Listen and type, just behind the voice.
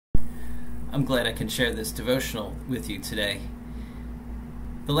I'm glad I can share this devotional with you today.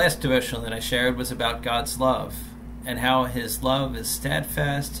 The last devotional that I shared was about God's love and how His love is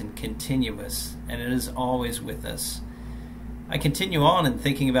steadfast and continuous, and it is always with us. I continue on in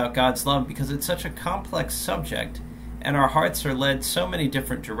thinking about God's love because it's such a complex subject, and our hearts are led so many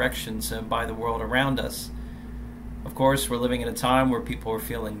different directions by the world around us. Of course, we're living in a time where people are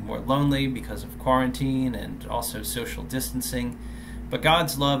feeling more lonely because of quarantine and also social distancing. But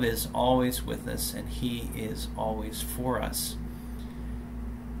God's love is always with us, and He is always for us.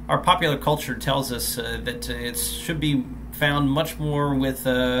 Our popular culture tells us that it should be found much more with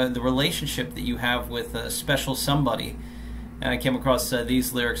the relationship that you have with a special somebody. And I came across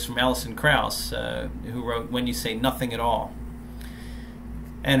these lyrics from Alison Krauss, who wrote, "When You Say Nothing at All."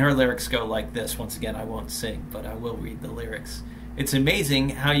 And her lyrics go like this. Once again, I won't sing, but I will read the lyrics. "It's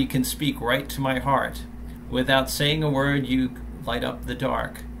amazing how you can speak right to my heart. Without saying a word, you light up the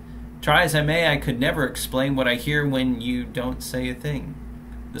dark. Try as I may, I could never explain what I hear when you don't say a thing.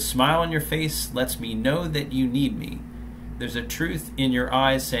 The smile on your face lets me know that you need me. There's a truth in your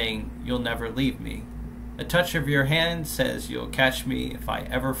eyes saying you'll never leave me. A touch of your hand says you'll catch me if I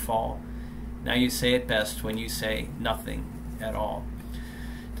ever fall. Now you say it best when you say nothing at all."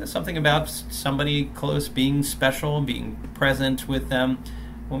 There's something about somebody close being special, being present with them.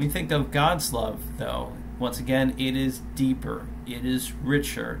 When we think of God's love, though, once again, it is deeper, it is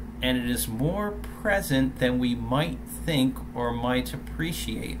richer, and it is more present than we might think or might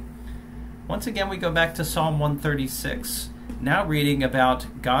appreciate. Once again, we go back to Psalm 136, now reading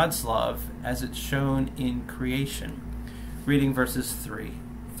about God's love as it's shown in creation. Reading verses 3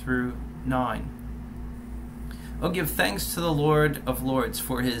 through 9. "Oh, give thanks to the Lord of Lords,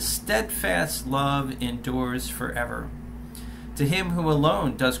 for His steadfast love endures forever. To Him who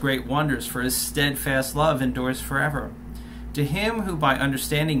alone does great wonders, for His steadfast love endures forever. To Him who by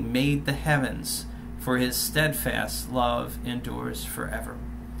understanding made the heavens, for His steadfast love endures forever.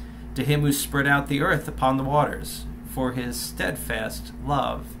 To Him who spread out the earth upon the waters, for His steadfast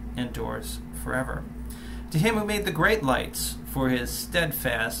love endures forever. To Him who made the great lights, for His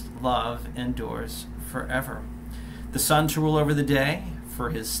steadfast love endures forever. The sun to rule over the day, for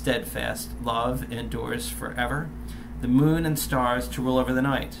His steadfast love endures forever. The moon and stars to rule over the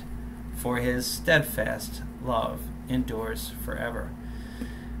night, for His steadfast love endures forever."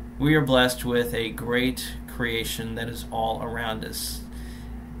 We are blessed with a great creation that is all around us.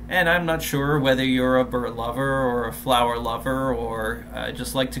 And I'm not sure whether you're a bird lover or a flower lover or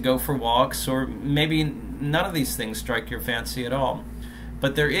just like to go for walks, or maybe none of these things strike your fancy at all.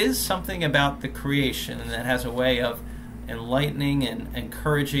 But there is something about the creation that has a way of enlightening and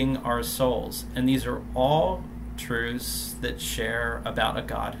encouraging our souls. And these are all truths that share about a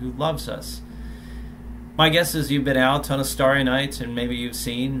God who loves us. My guess is you've been out on a starry night and maybe you've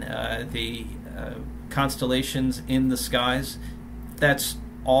seen the constellations in the skies. That's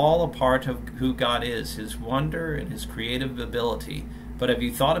all a part of who God is, His wonder and His creative ability. But have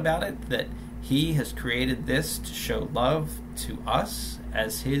you thought about it, that He has created this to show love to us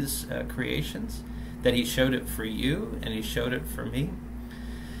as His creations? That He showed it for you and He showed it for me?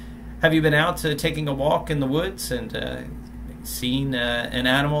 Have you been out taking a walk in the woods and seen an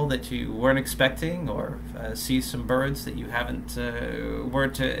animal that you weren't expecting, or see some birds that you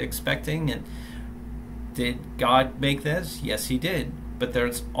weren't expecting? And did God make this? Yes, He did. But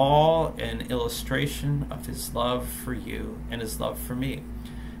there's all an illustration of His love for you and His love for me.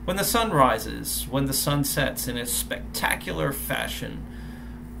 When the sun rises, when the sun sets in a spectacular fashion,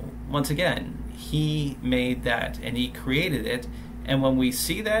 once again, He made that and He created it. And when we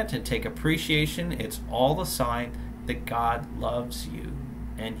see that and take appreciation, it's all a sign that God loves you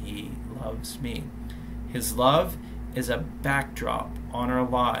and He loves me. His love is a backdrop on our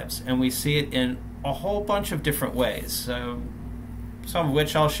lives, and we see it in a whole bunch of different ways, some of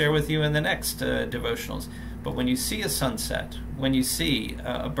which I'll share with you in the next devotionals. But when you see a sunset, when you see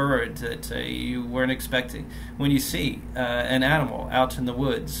a bird that you weren't expecting, when you see an animal out in the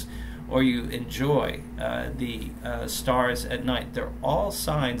woods, or you enjoy the stars at night, they're all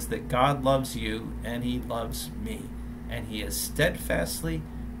signs that God loves you and He loves me. And He is steadfastly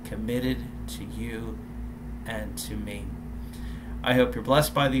committed to you and to me. I hope you're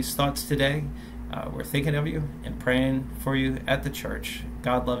blessed by these thoughts today. We're thinking of you and praying for you at the church.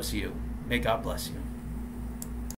 God loves you. May God bless you.